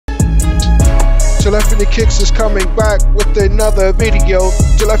Telephony Kicks is coming back with another video.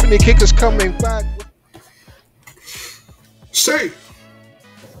 Telephony Kick is coming back. Say,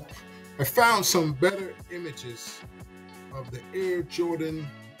 I found some better images of the Air Jordan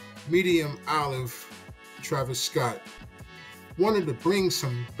medium olive Travis Scott. Wanted to bring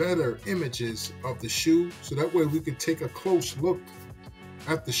some better images of the shoe so that way we can take a close look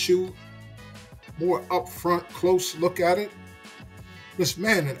at the shoe, more upfront, close look at it. This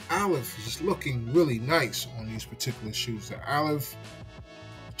man, an olive is just looking really nice on these particular shoes. The olive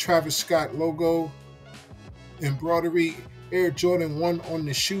Travis Scott logo, embroidery, Air Jordan 1 on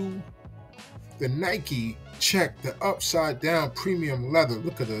the shoe, the Nike check, the upside down premium leather.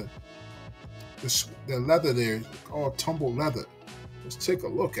 Look at the leather there, all tumbled leather. Let's take a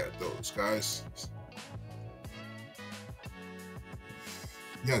look at those, guys.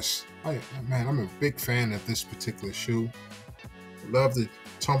 Yes, I'm a big fan of this particular shoe. Love the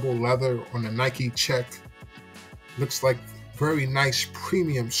tumbled leather on the Nike check. Looks like very nice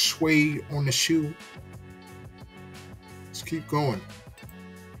premium suede on the shoe. Let's keep going.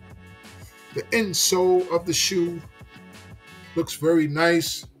 The insole of the shoe looks very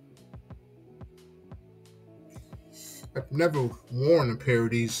nice. I've never worn a pair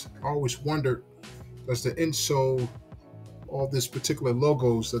of these. I always wondered, does the insole, all this particular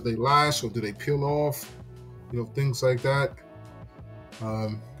logos, do they last or do they peel off? You know, things like that.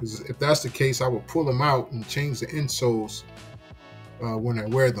 Because if that's the case, I would pull them out and change the insoles when I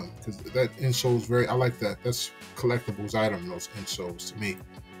wear them. Because that insole is I like that. That's collectibles item, those insoles to me.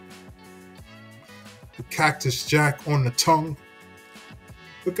 The Cactus Jack on the tongue.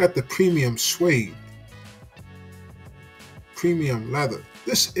 Look at the premium suede. Premium leather.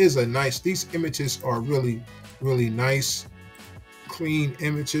 This is a nice, these images are really, really nice, clean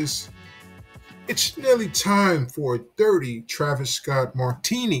images. It's nearly time for a dirty Travis Scott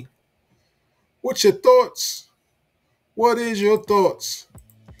martini. What's your thoughts? What is your thoughts?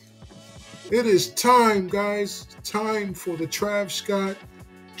 It is time, guys. Time for the Travis Scott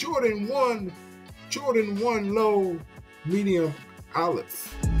Jordan 1 low medium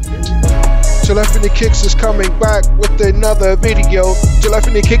olive. Telephony Kicks is coming back with another video.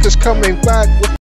 Telephony Kick is coming back with